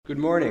Good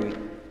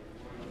morning.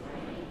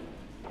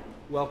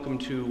 Welcome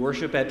to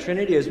worship at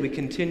Trinity as we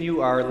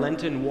continue our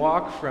Lenten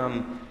walk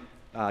from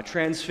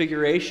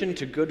Transfiguration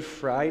to Good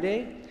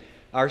Friday.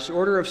 Our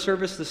order of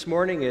service this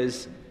morning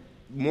is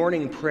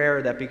morning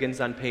prayer that begins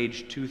on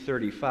page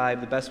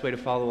 235. The best way to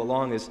follow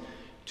along is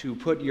to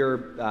put your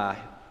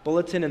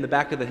bulletin in the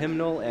back of the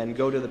hymnal and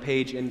go to the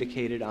page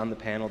indicated on the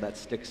panel that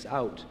sticks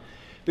out.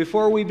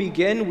 Before we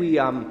begin, we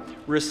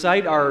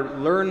recite our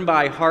Learn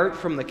by Heart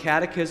from the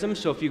Catechism.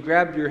 So if you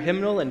grab your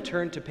hymnal and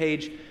turn to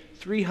page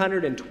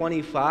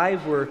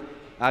 325, we're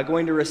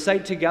going to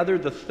recite together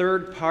the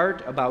third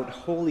part about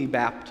holy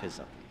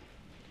baptism.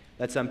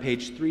 That's on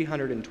page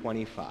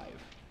 325.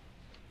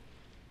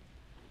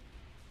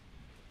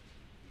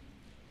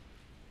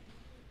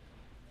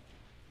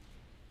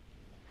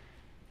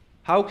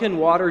 How can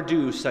water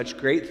do such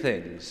great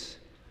things?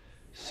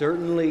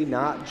 Certainly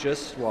not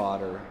just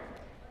water.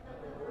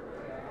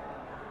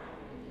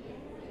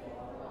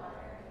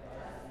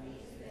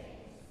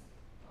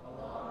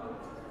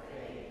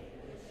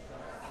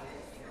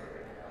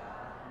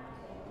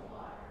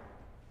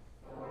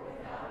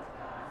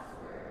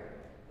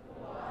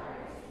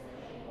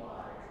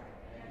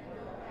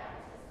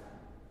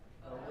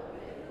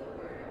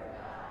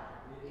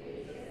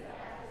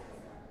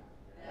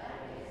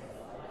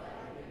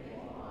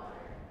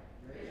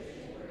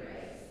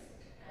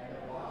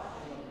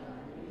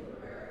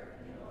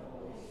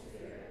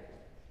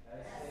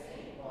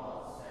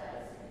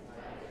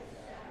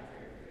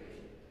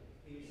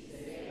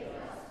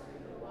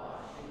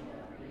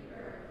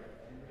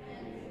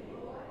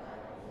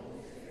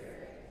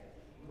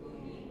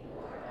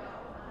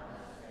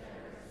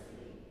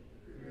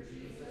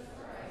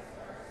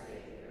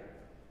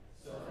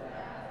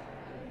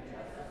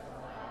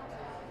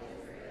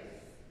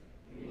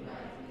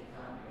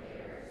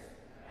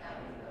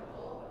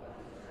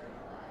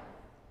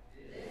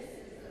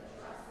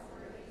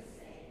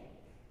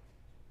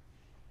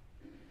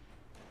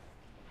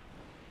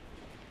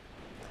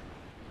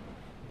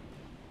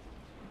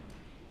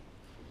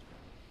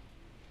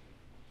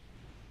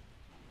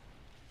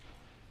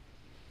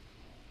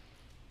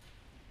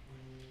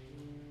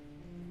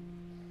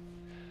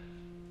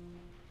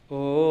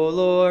 O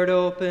Lord,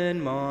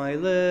 open my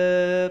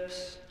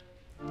lips.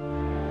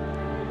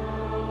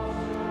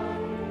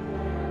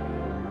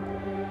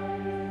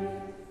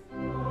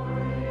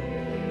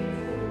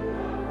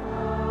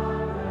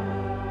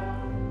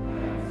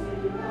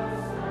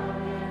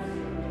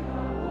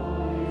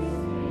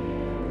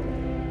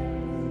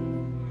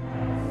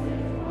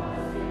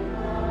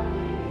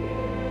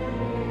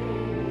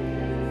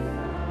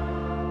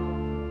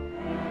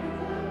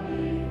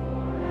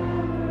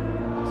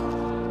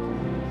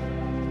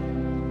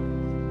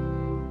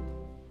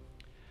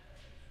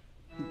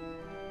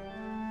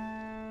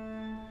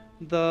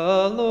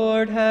 The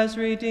Lord has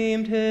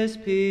redeemed his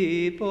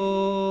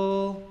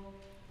people.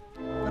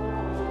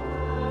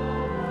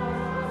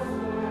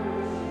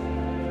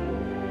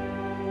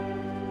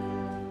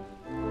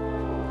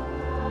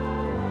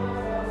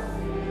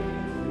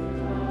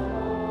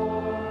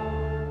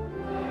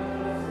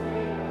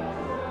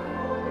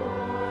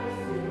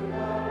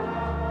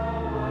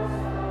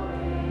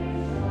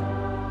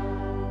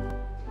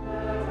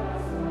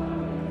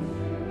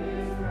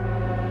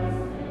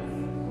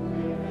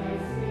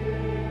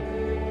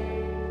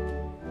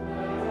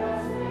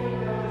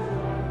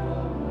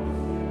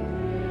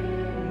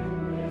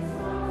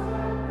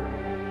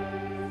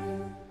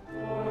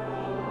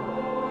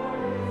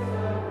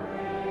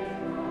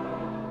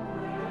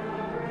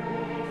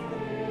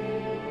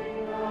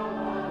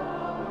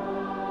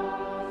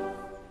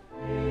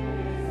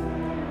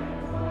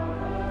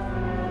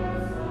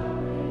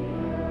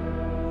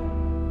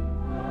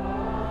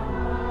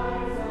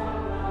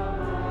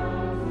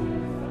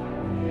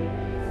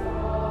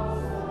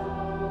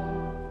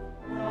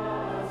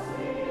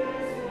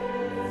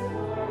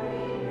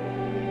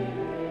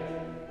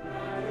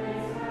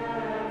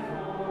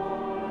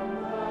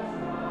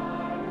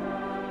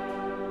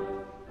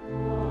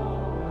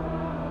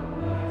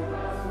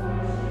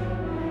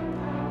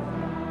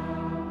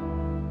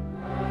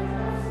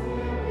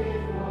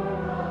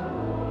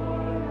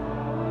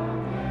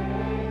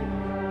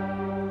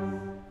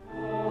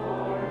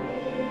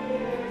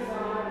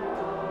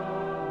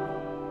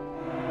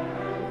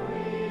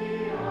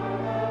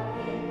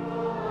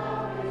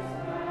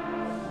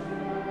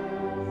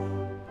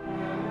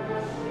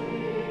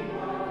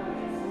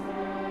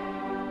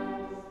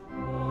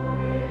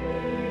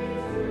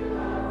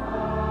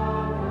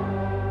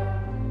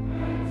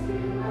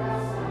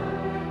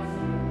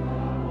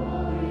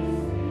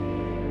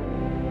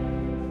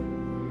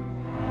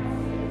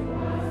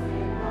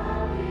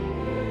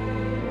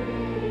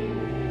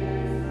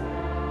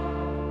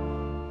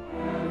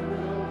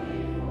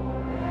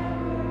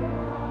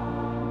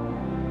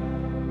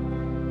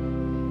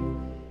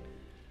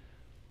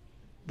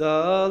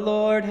 The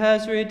Lord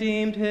has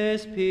redeemed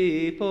his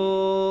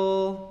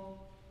people.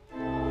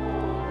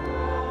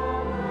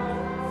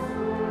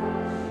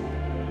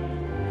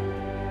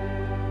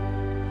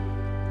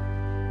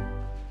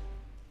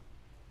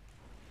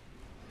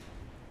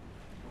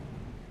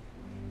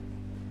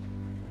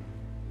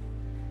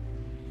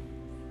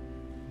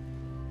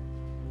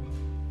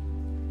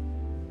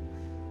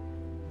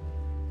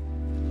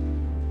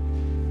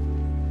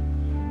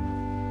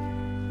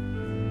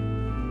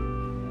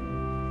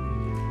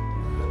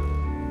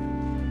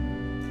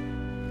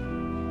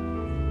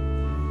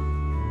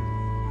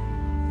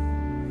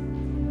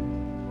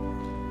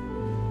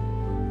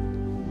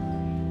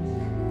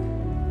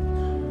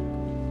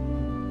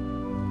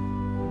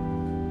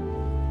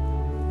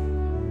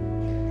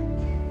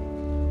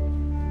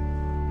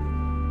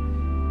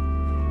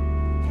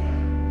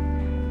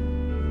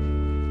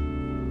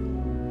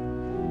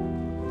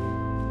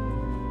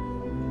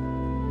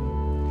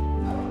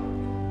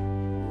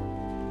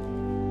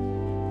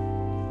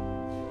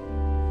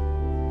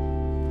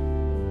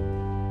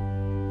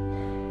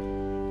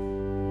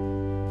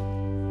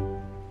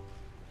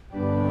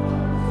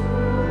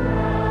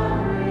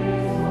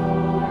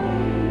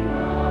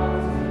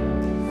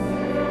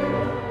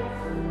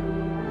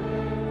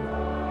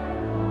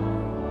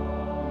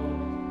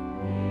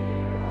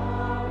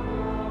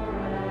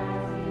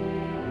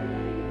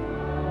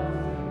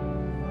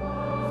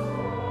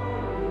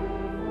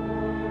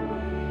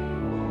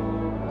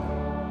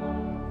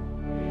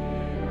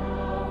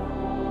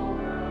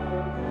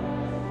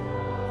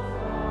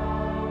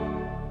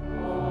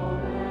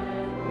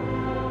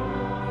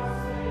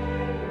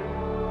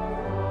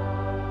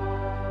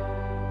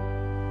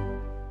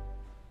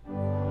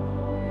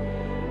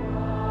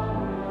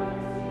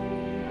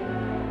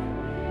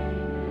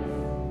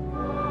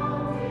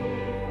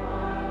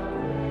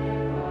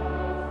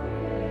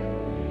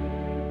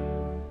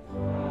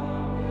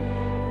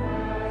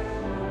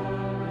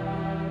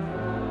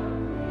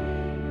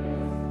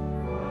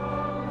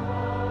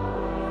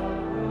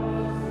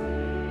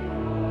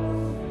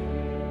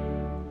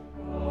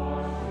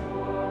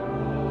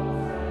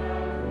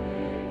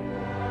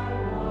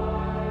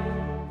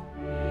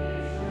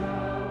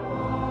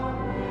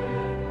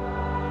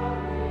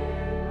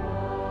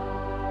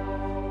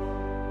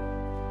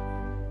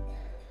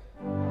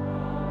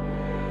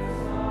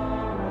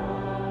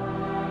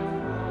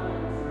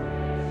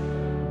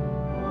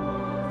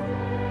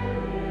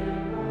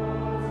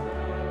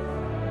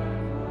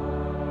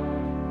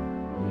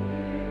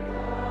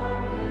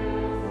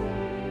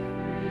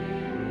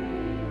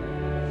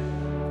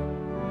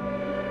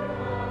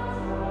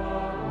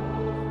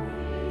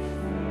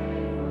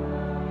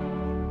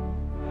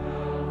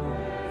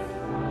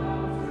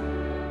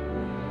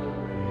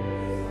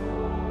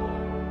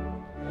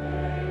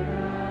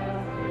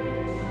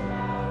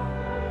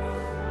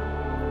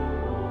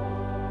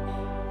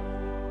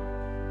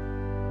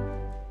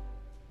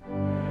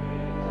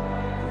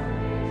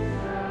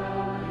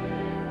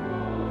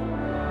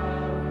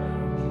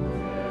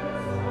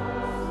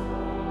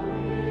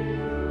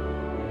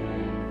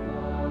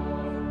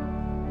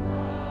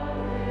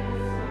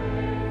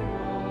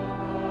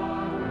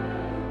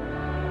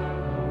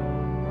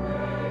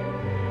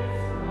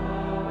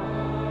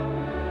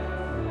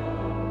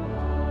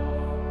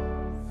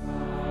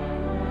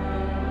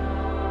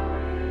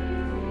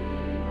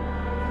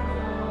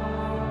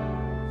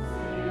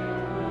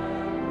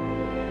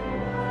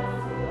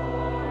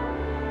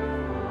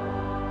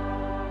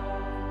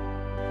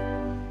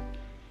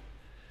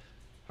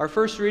 Our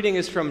first reading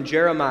is from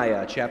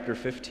Jeremiah chapter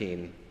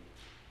 15.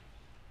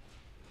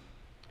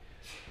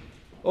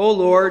 O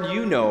Lord,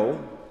 you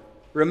know,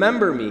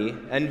 remember me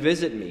and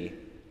visit me,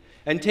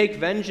 and take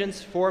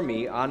vengeance for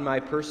me on my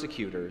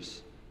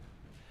persecutors.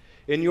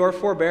 In your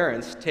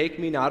forbearance, take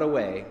me not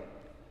away.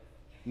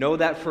 Know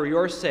that for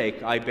your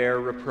sake I bear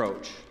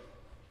reproach.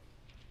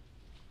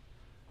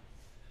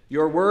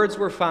 Your words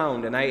were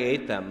found, and I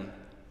ate them,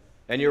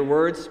 and your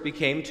words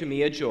became to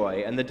me a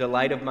joy and the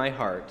delight of my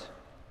heart.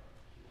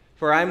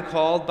 For I am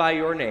called by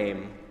your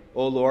name,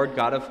 O Lord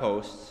God of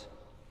hosts.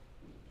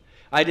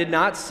 I did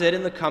not sit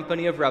in the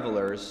company of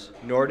revelers,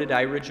 nor did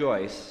I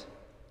rejoice.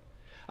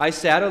 I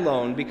sat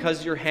alone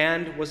because your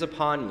hand was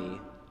upon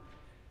me,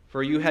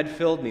 for you had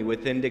filled me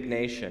with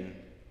indignation.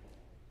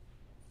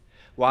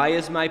 Why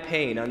is my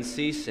pain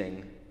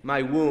unceasing,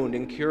 my wound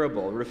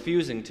incurable,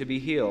 refusing to be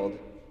healed?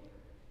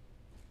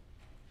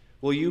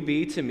 Will you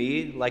be to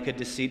me like a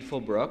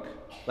deceitful brook,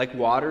 like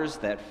waters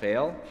that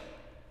fail?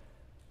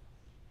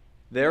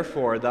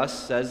 Therefore,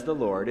 thus says the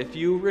Lord, if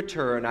you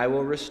return, I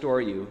will restore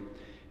you,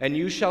 and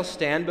you shall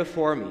stand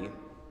before me.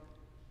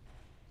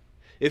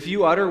 If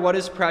you utter what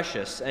is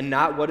precious and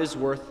not what is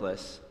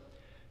worthless,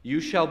 you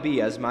shall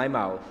be as my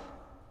mouth.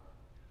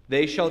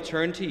 They shall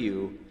turn to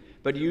you,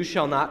 but you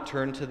shall not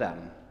turn to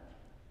them.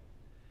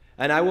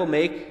 And I will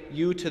make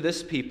you to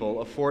this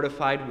people a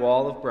fortified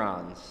wall of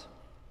bronze.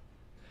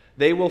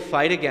 They will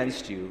fight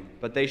against you,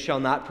 but they shall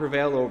not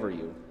prevail over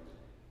you.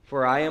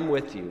 For I am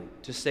with you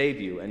to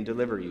save you and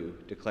deliver you,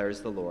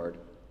 declares the Lord.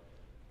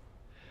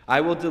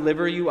 I will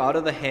deliver you out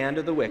of the hand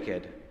of the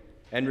wicked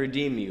and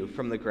redeem you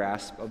from the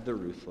grasp of the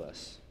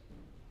ruthless.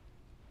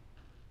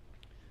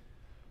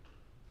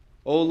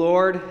 O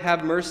Lord,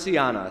 have mercy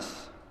on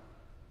us.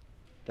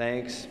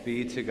 Thanks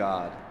be to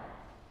God.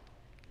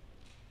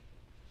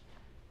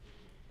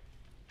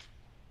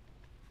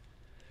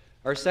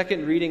 Our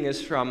second reading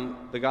is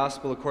from the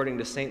Gospel according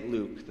to St.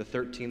 Luke, the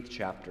 13th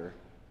chapter.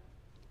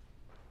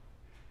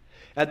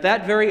 At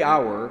that very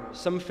hour,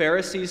 some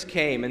Pharisees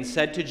came and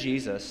said to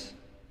Jesus,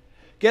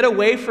 "Get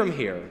away from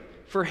here,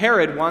 for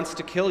Herod wants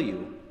to kill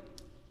you."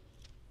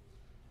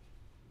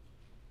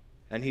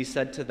 And he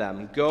said to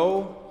them,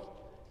 "Go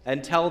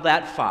and tell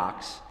that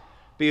fox,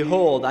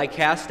 behold, I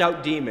cast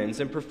out demons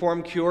and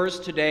perform cures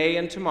today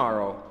and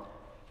tomorrow,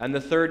 and the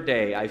third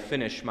day I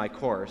finish my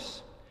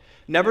course.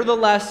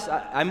 Nevertheless,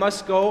 I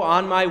must go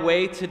on my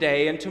way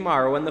today and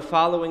tomorrow and the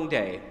following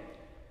day,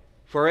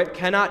 for it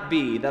cannot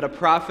be that a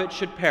prophet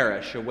should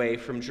perish away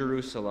from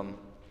Jerusalem.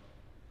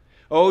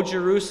 O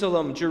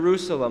Jerusalem,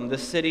 Jerusalem, the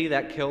city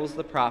that kills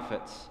the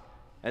prophets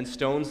and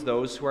stones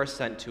those who are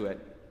sent to it.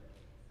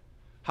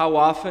 How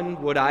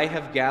often would I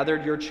have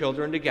gathered your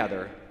children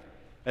together,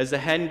 as a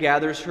hen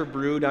gathers her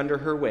brood under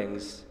her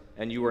wings,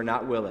 and you were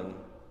not willing.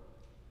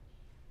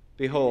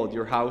 Behold,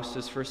 your house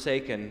is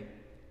forsaken.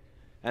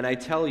 And I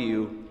tell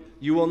you,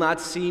 you will not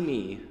see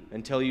me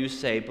until you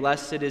say,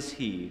 'Blessed is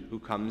he who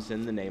comes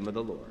in the name of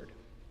the Lord.'"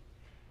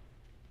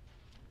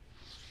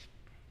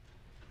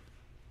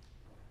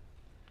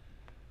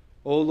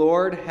 O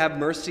Lord, have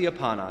mercy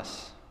upon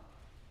us.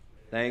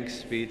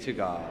 Thanks be to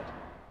God.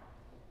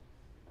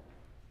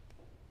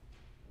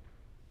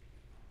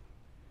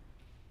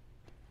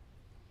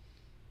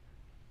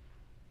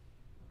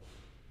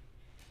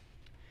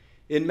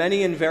 In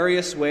many and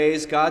various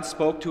ways, God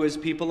spoke to his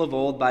people of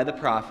old by the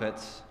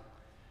prophets,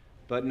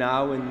 but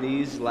now in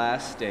these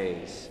last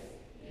days,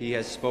 he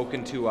has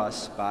spoken to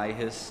us by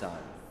his Son.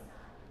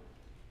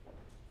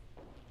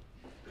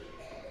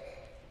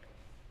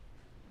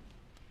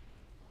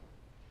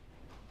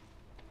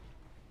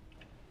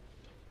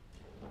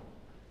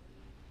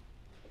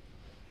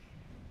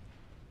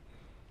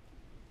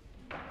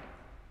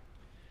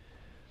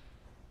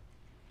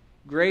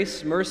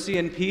 Grace, mercy,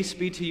 and peace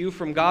be to you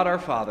from God our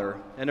Father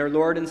and our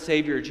Lord and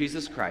Savior,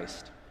 Jesus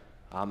Christ.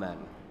 Amen.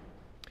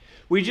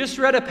 We just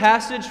read a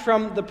passage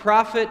from the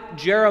prophet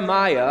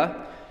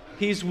Jeremiah.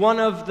 He's one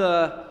of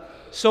the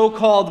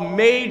so-called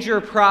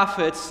major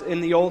prophets in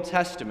the Old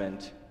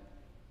Testament.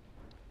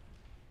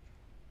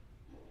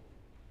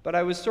 But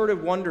I was sort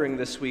of wondering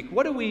this week,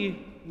 what do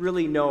we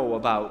really know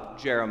about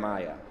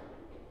Jeremiah?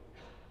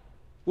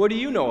 What do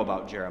you know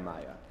about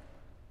Jeremiah?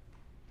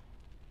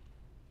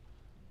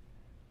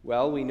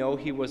 Well, we know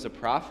he was a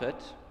prophet,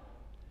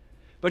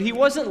 but he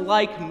wasn't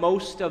like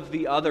most of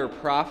the other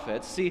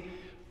prophets. See,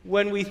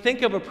 when we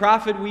think of a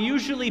prophet, we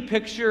usually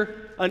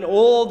picture an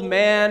old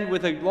man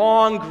with a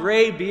long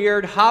gray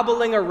beard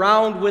hobbling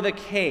around with a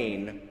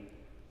cane,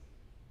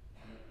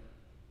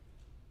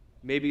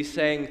 maybe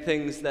saying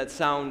things that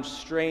sound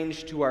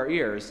strange to our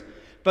ears.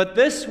 But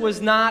this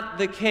was not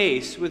the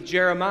case with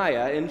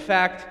Jeremiah. In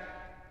fact,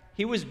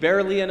 he was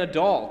barely an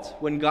adult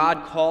when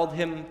God called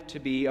him to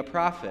be a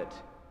prophet.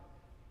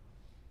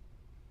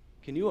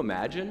 Can you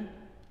imagine?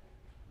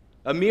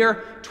 A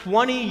mere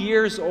 20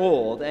 years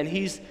old, and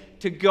he's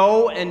to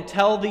go and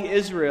tell the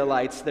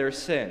Israelites their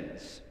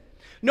sins.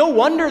 No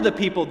wonder the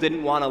people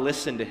didn't want to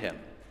listen to him.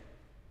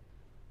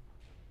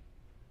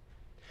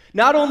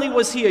 Not only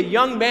was he a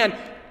young man,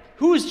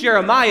 who is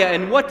Jeremiah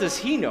and what does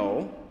he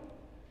know?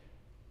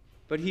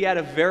 But he had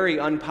a very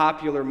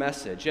unpopular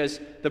message,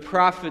 as the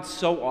prophets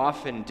so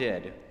often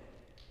did.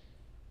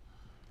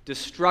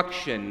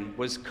 Destruction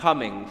was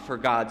coming for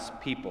God's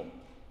people.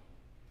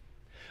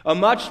 A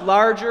much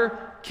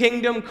larger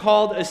kingdom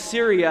called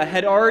Assyria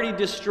had already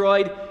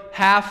destroyed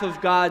half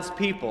of God's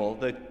people,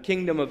 the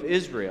kingdom of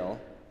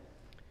Israel.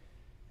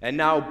 And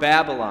now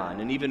Babylon,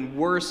 an even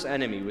worse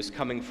enemy, was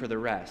coming for the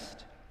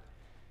rest.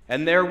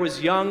 And there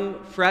was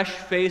young,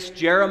 fresh-faced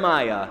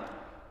Jeremiah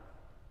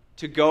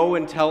to go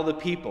and tell the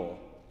people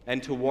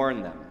and to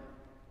warn them.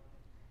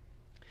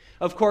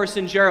 Of course,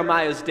 in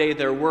Jeremiah's day,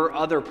 there were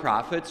other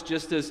prophets,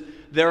 just as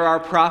there are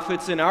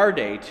prophets in our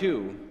day,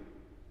 too.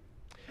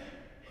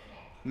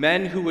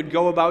 Men who would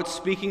go about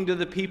speaking to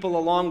the people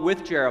along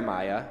with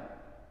Jeremiah,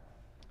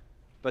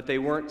 but they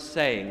weren't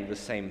saying the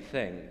same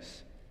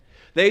things.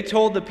 They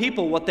told the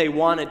people what they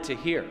wanted to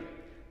hear.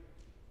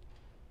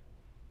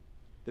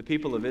 The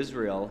people of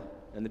Israel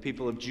and the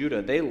people of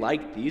Judah, they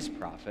liked these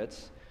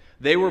prophets.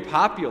 They were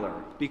popular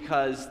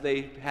because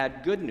they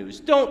had good news.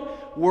 Don't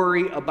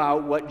worry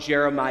about what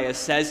Jeremiah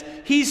says.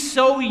 He's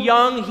so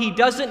young, he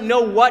doesn't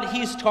know what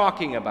he's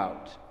talking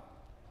about.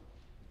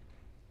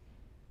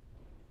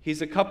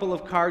 He's a couple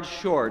of cards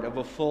short of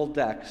a full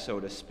deck, so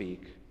to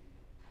speak.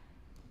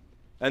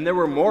 And there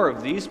were more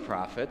of these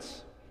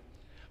prophets.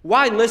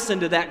 Why listen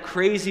to that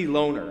crazy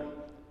loner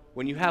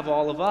when you have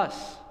all of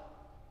us?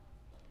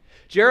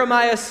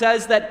 Jeremiah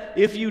says that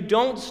if you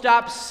don't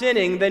stop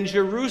sinning, then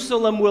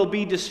Jerusalem will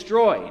be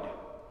destroyed.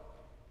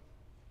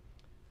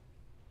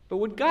 But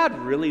would God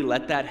really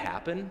let that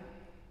happen?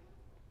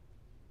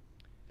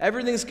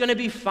 Everything's going to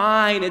be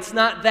fine. It's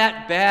not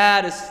that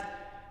bad.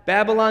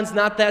 Babylon's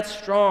not that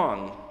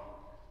strong.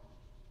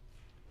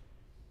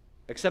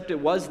 Except it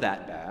was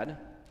that bad.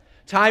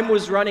 Time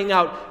was running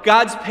out.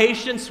 God's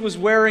patience was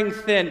wearing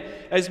thin.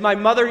 As my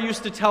mother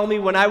used to tell me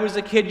when I was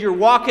a kid, you're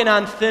walking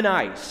on thin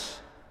ice.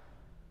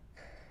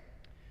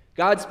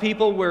 God's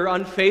people were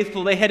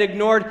unfaithful. They had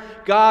ignored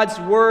God's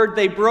word.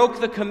 They broke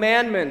the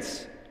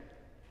commandments.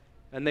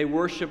 And they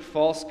worshiped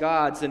false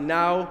gods. And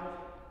now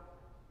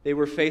they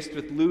were faced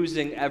with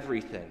losing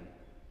everything.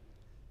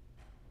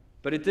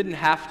 But it didn't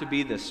have to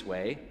be this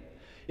way.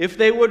 If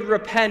they would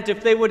repent,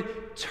 if they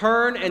would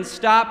turn and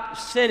stop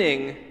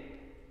sinning,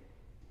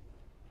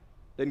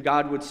 then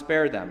God would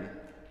spare them.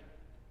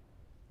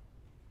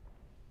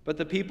 But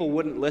the people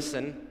wouldn't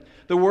listen.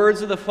 The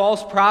words of the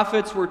false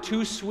prophets were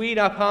too sweet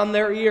upon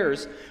their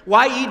ears.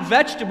 Why eat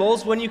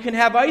vegetables when you can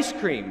have ice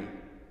cream?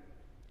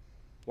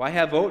 Why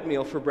have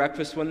oatmeal for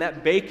breakfast when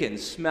that bacon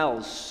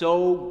smells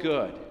so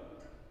good?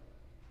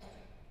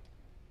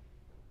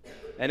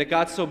 And it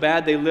got so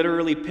bad they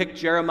literally picked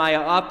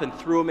Jeremiah up and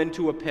threw him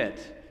into a pit,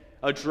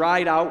 a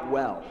dried out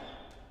well.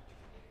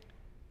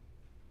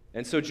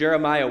 And so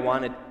Jeremiah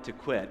wanted to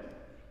quit.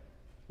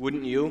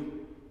 Wouldn't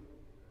you?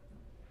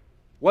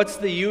 What's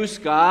the use,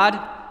 God?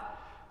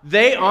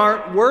 They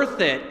aren't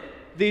worth it.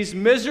 These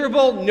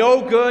miserable,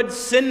 no good,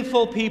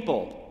 sinful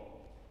people.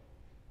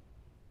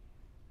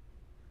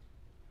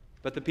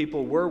 But the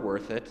people were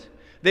worth it.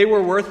 They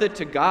were worth it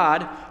to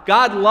God.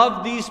 God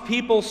loved these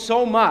people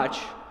so much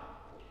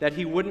that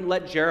he wouldn't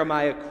let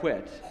Jeremiah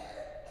quit.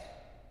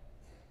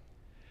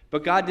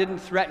 But God didn't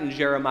threaten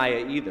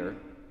Jeremiah either.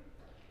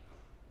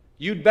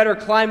 You'd better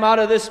climb out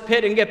of this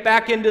pit and get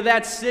back into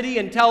that city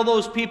and tell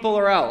those people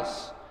or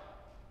else.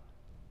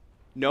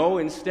 No,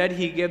 instead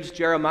he gives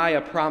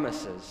Jeremiah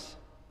promises.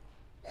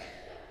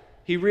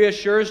 He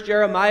reassures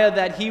Jeremiah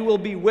that he will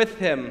be with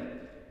him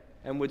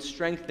and would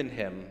strengthen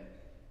him.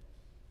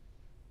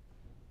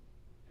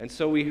 And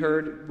so we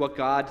heard what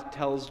God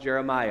tells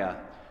Jeremiah.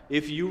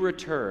 If you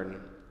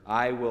return,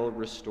 I will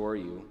restore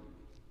you.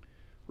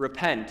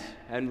 Repent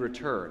and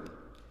return.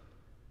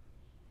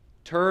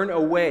 Turn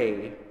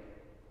away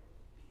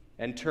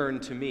and turn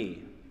to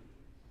me.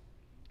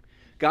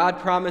 God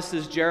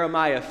promises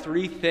Jeremiah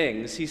 3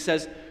 things. He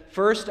says,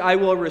 first, I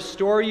will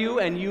restore you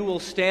and you will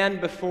stand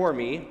before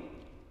me.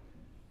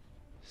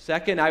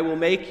 Second, I will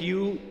make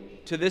you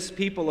to this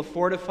people a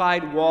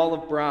fortified wall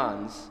of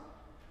bronze.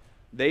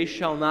 They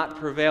shall not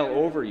prevail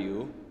over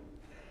you.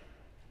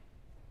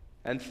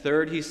 And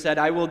third, he said,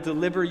 I will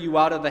deliver you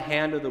out of the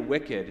hand of the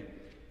wicked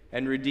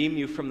and redeem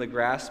you from the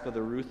grasp of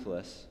the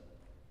ruthless.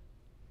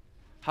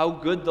 How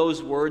good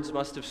those words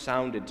must have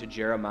sounded to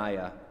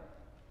Jeremiah.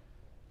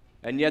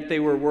 And yet they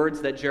were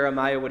words that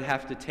Jeremiah would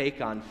have to take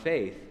on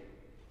faith,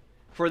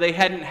 for they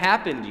hadn't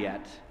happened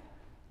yet.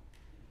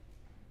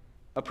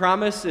 A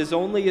promise is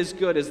only as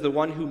good as the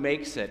one who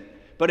makes it.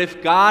 But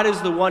if God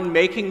is the one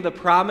making the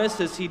promise,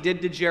 as he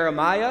did to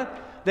Jeremiah,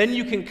 then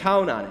you can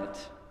count on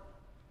it.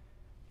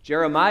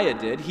 Jeremiah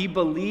did. He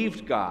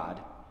believed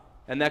God,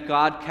 and that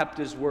God kept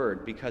his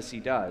word, because he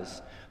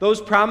does. Those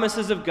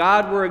promises of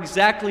God were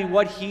exactly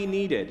what he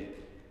needed.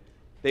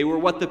 They were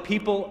what the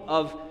people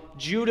of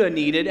Judah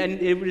needed,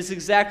 and it was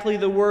exactly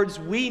the words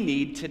we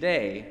need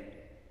today.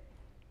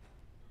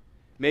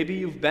 Maybe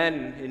you've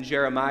been in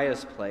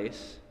Jeremiah's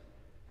place,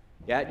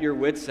 at your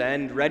wits'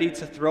 end, ready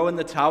to throw in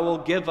the towel,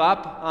 give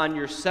up on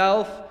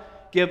yourself,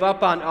 give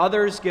up on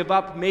others, give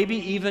up maybe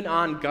even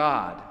on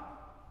God.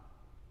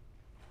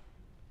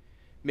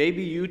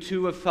 Maybe you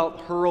too have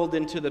felt hurled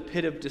into the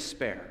pit of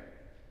despair.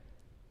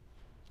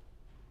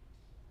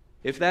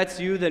 If that's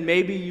you, then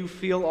maybe you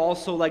feel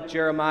also like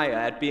Jeremiah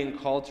at being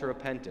called to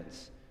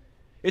repentance.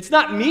 It's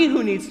not me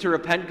who needs to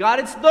repent, God,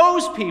 it's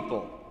those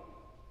people.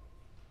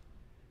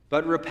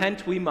 But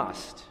repent we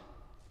must.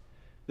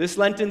 This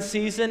Lenten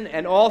season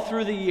and all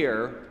through the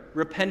year,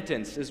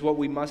 repentance is what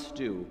we must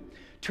do.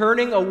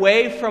 Turning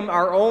away from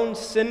our own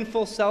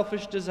sinful,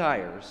 selfish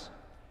desires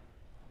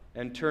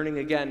and turning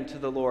again to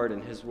the Lord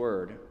and His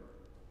Word.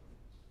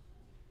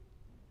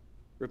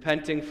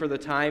 Repenting for the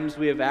times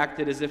we have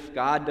acted as if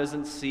God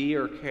doesn't see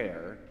or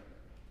care,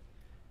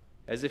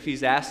 as if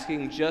He's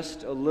asking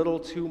just a little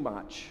too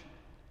much,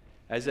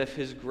 as if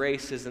His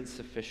grace isn't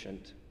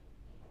sufficient.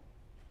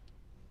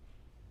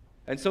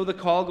 And so the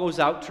call goes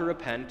out to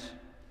repent,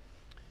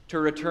 to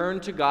return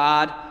to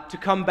God, to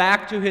come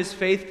back to His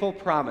faithful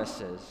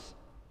promises,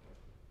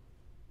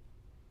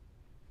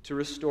 to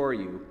restore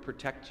you,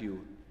 protect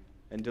you,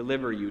 and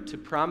deliver you, to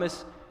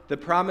promise the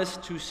promise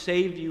to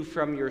save you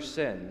from your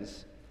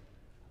sins,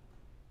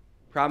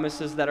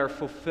 promises that are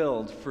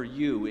fulfilled for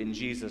you in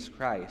Jesus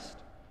Christ.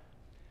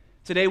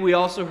 Today we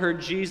also heard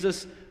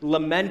Jesus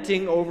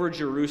lamenting over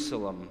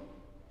Jerusalem,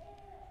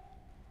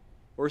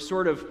 or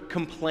sort of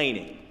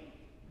complaining.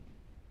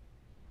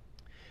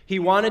 He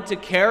wanted to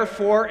care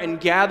for and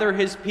gather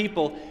His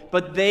people,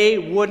 but they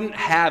wouldn't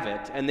have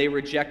it, and they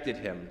rejected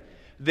Him.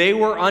 They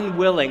were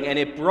unwilling, and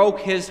it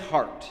broke His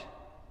heart.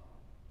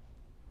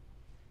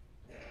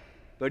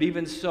 But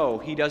even so,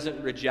 He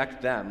doesn't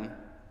reject them.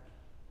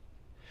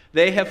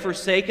 They have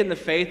forsaken the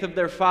faith of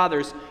their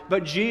fathers,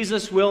 but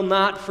Jesus will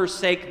not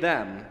forsake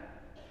them.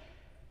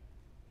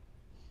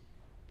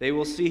 They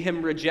will see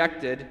Him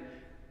rejected,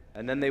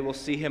 and then they will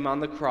see Him on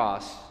the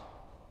cross.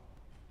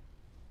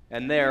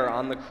 And there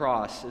on the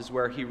cross is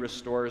where He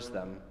restores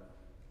them.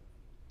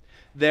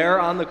 There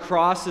on the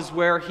cross is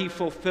where He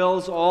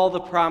fulfills all the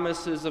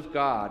promises of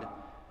God.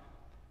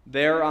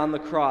 There on the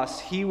cross,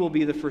 He will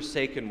be the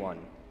forsaken one,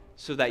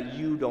 so that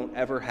you don't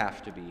ever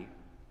have to be.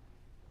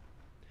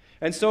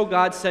 And so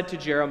God said to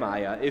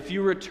Jeremiah, "If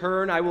you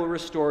return, I will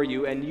restore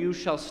you, and you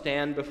shall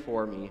stand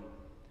before me."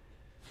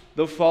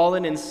 Though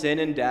fallen in sin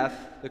and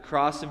death, the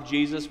cross of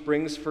Jesus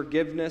brings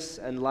forgiveness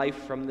and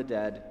life from the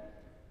dead.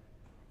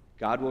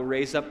 God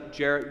raised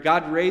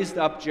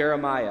up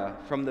Jeremiah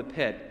from the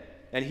pit,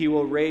 and He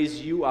will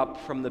raise you up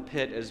from the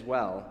pit as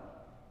well.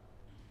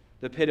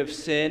 The pit of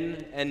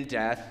sin and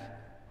death.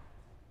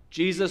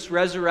 Jesus'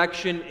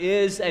 resurrection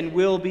is and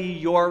will be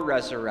your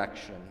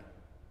resurrection.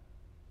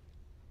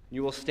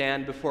 You will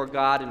stand before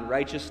God in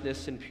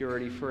righteousness and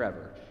purity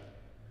forever.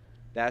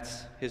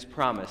 That's His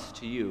promise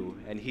to you,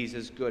 and He's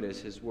as good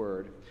as His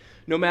word.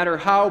 No matter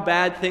how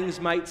bad things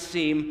might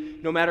seem,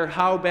 no matter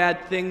how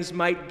bad things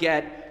might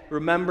get,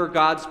 remember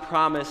God's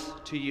promise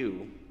to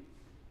you.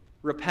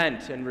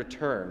 Repent and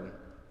return.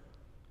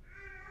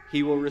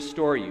 He will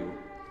restore you.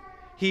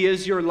 He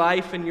is your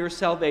life and your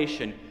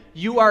salvation.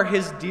 You are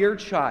His dear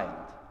child.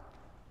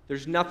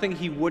 There's nothing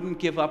He wouldn't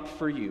give up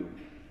for you,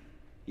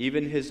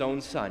 even His own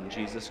Son,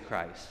 Jesus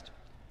Christ.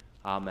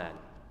 Amen.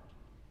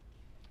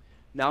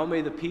 Now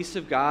may the peace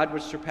of God,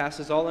 which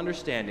surpasses all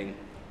understanding,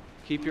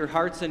 keep your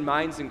hearts and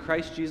minds in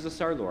Christ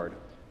Jesus our Lord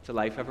to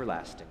life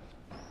everlasting.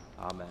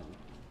 Amen.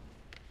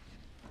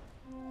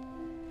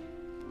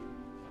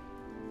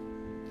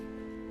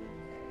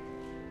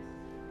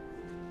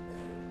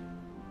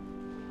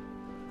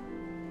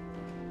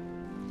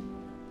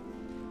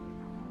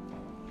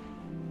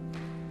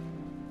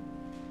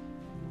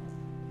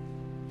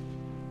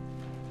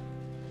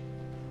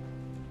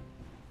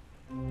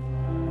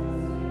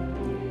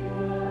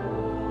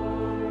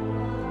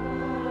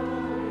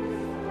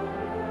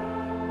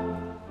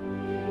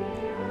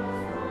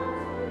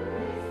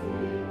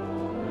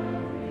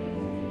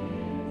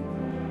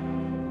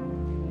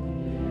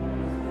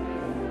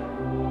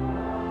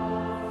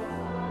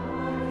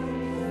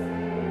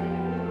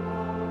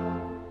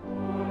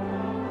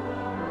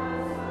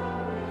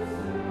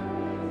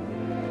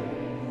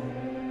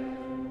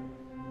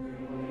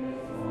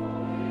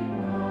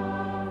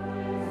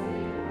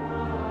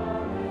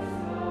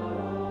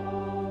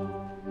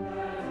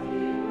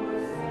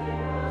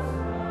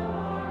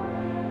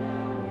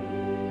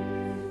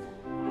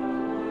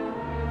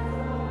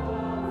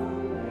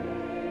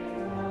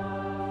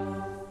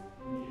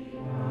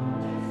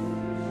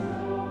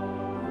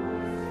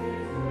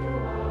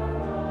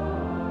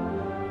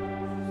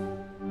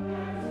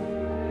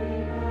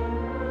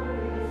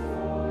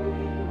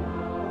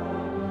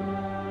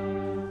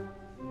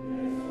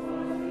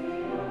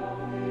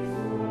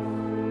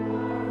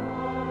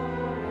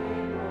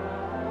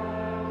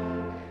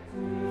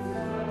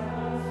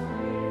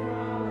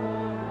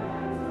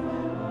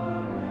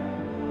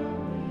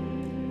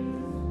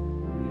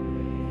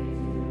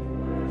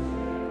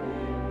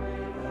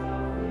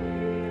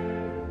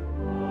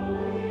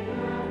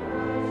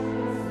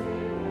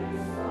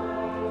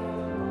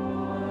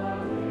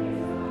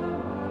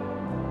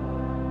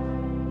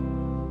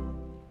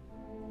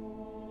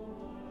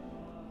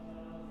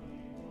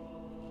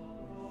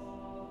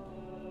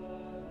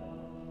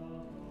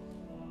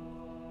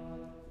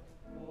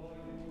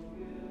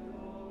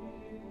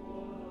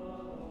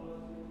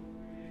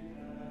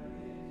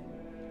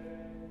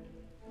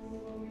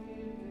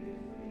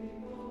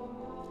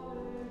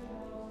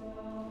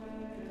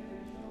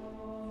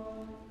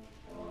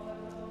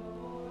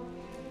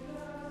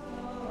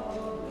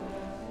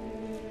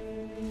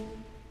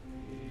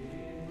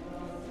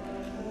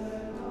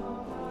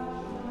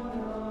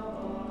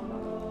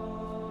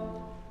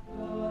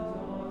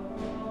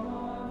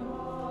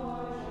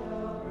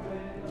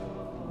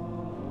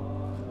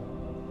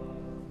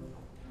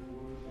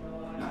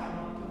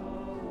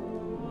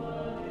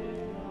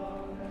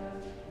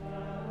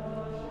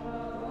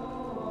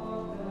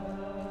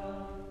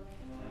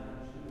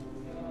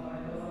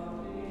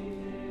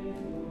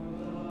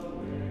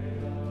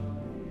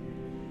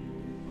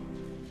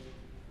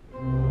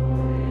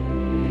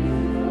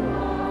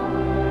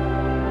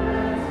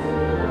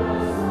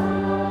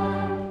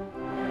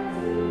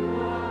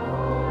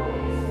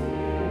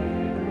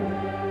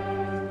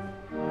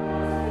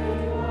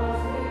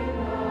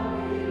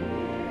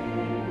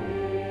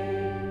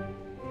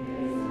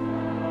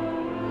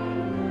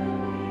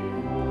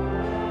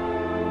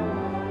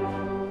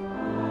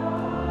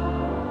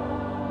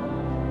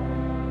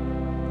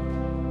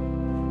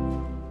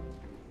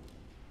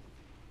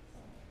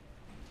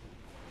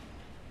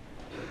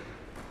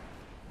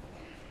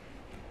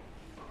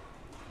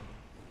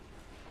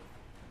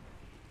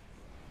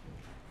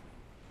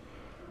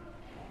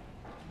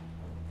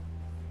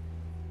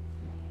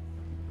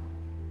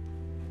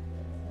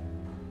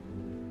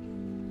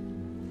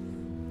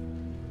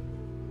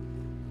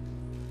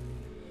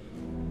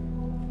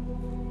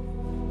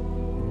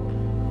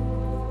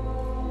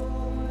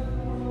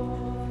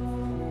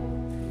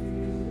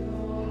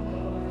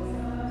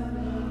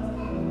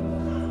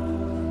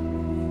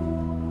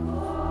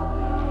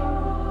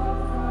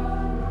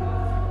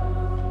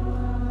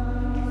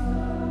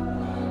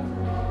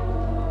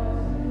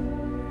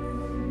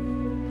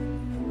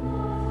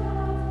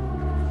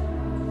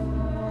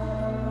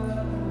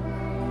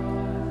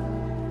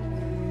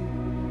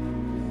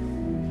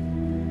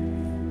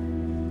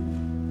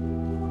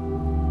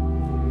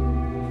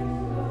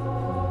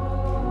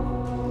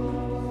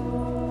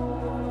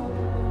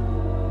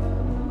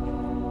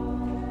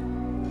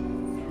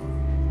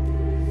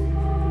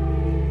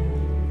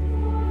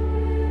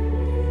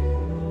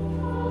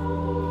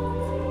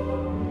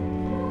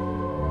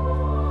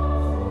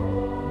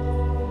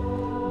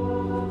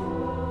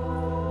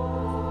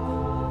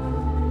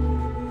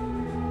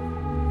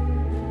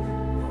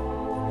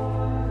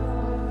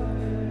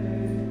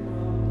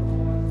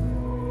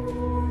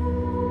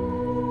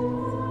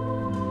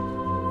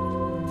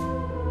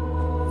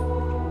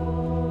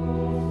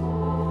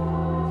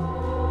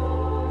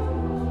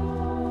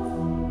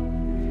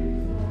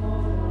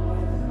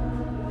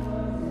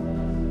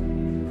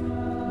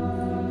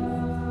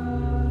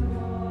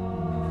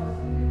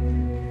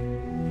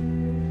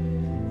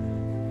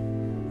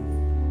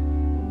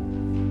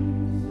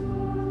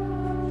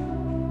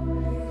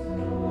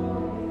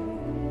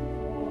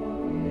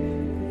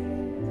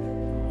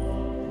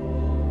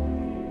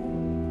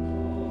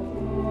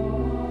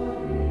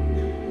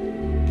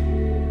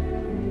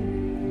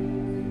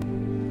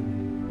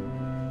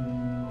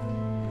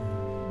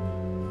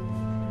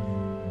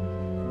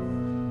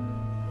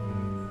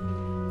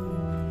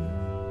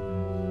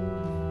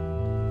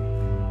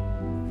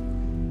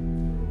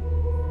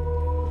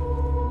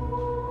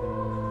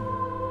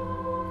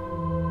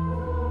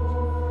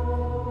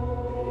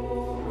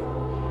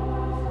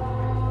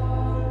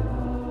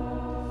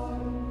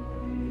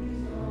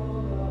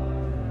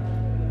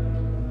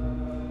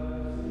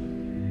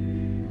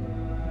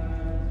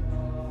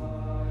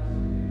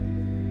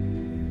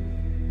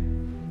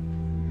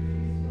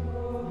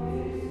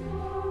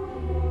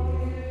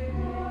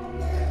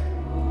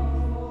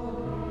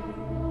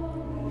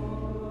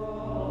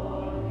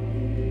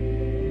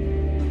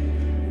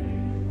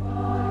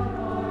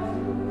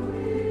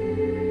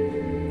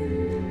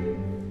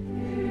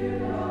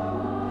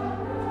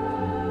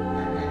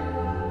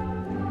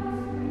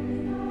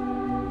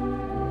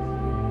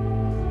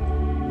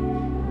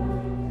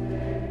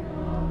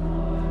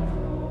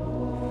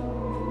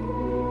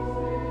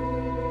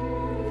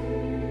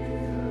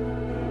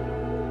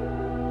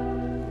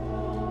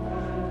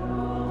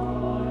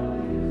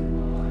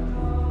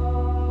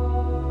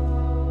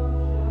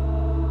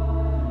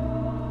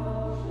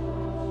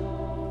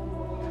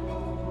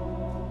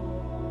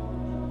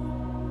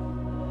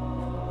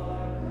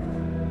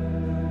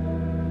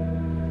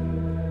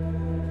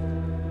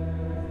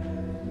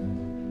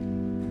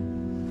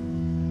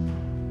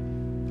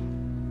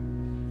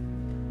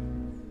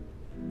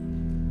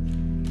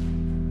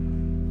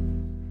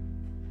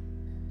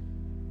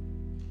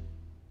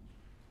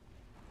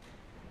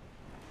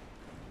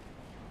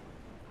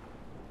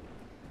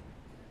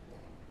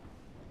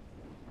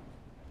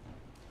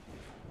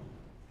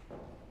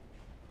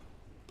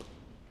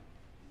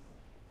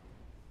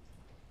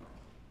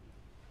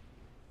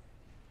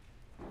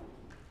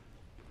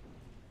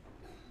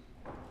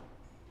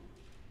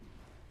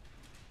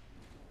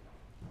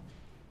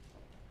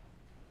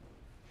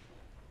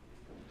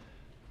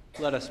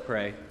 Let us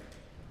pray.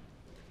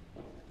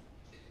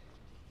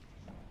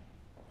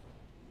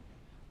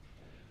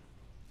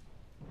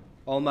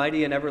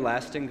 Almighty and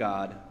everlasting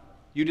God,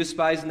 you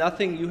despise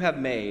nothing you have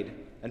made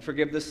and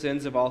forgive the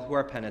sins of all who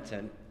are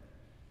penitent.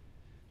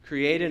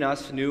 Create in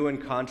us new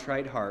and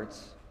contrite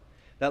hearts,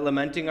 that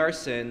lamenting our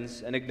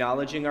sins and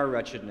acknowledging our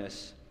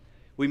wretchedness,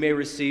 we may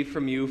receive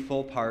from you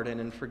full pardon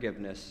and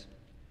forgiveness.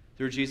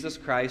 Through Jesus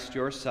Christ,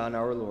 your Son,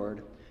 our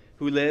Lord,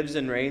 who lives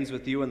and reigns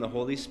with you in the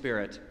Holy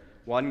Spirit,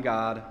 one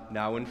God,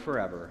 now and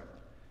forever.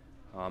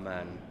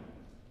 Amen.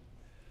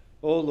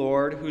 O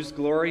Lord, whose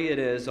glory it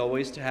is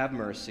always to have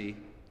mercy,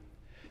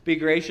 be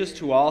gracious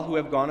to all who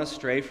have gone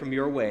astray from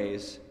your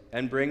ways,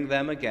 and bring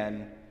them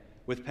again,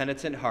 with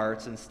penitent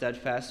hearts and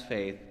steadfast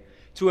faith,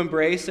 to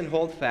embrace and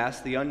hold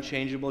fast the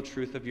unchangeable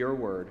truth of your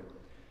word.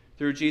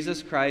 Through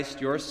Jesus Christ,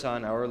 your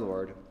Son, our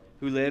Lord,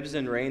 who lives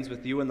and reigns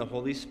with you in the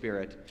Holy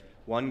Spirit,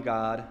 one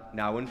God,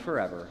 now and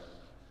forever.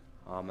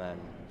 Amen.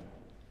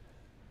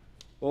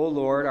 O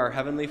Lord, our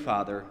heavenly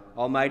Father,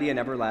 almighty and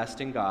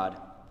everlasting God,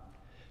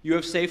 you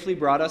have safely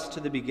brought us to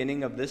the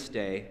beginning of this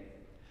day.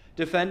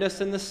 Defend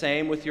us in the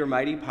same with your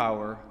mighty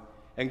power,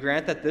 and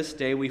grant that this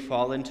day we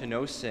fall into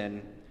no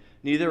sin,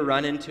 neither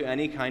run into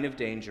any kind of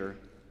danger,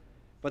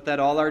 but that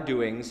all our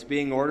doings,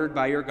 being ordered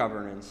by your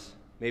governance,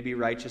 may be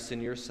righteous in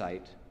your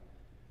sight.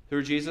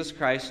 Through Jesus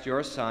Christ,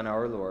 your Son,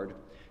 our Lord,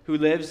 who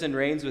lives and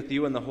reigns with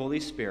you in the Holy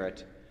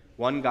Spirit,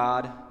 one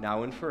God,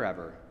 now and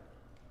forever.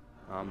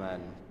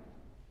 Amen.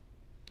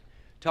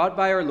 Taught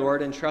by our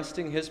Lord and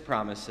trusting his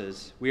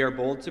promises, we are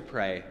bold to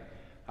pray,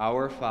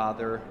 Our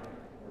Father,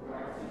 who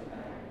art in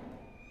heaven,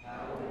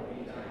 hallowed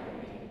be thy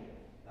name.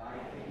 Thy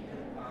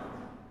kingdom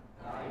come,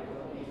 thy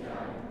will be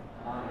done,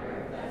 on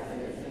earth as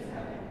it is in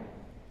heaven.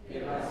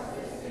 Give us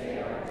this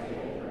day our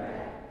daily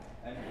bread,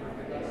 and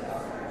forgive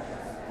us our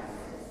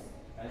trespasses,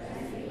 as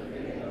we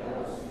forgive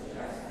those who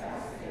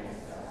trespass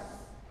against us.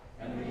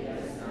 And lead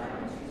us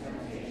not into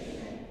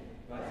temptation,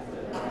 but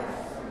deliver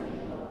us from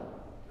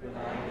evil. For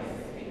thine is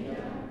the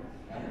kingdom,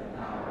 and the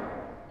power,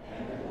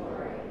 and the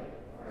glory,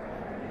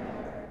 forever and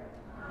ever.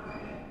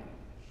 Amen.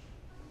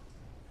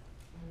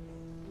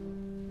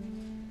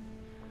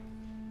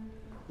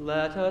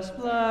 Let us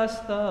bless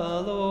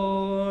the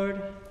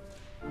Lord.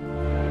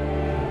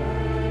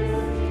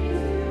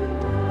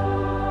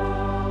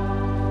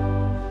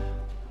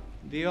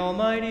 The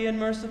Almighty and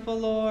merciful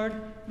Lord,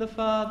 the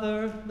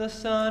Father, the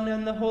Son,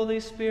 and the Holy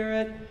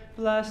Spirit,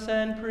 bless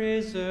and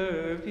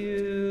preserve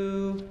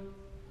you.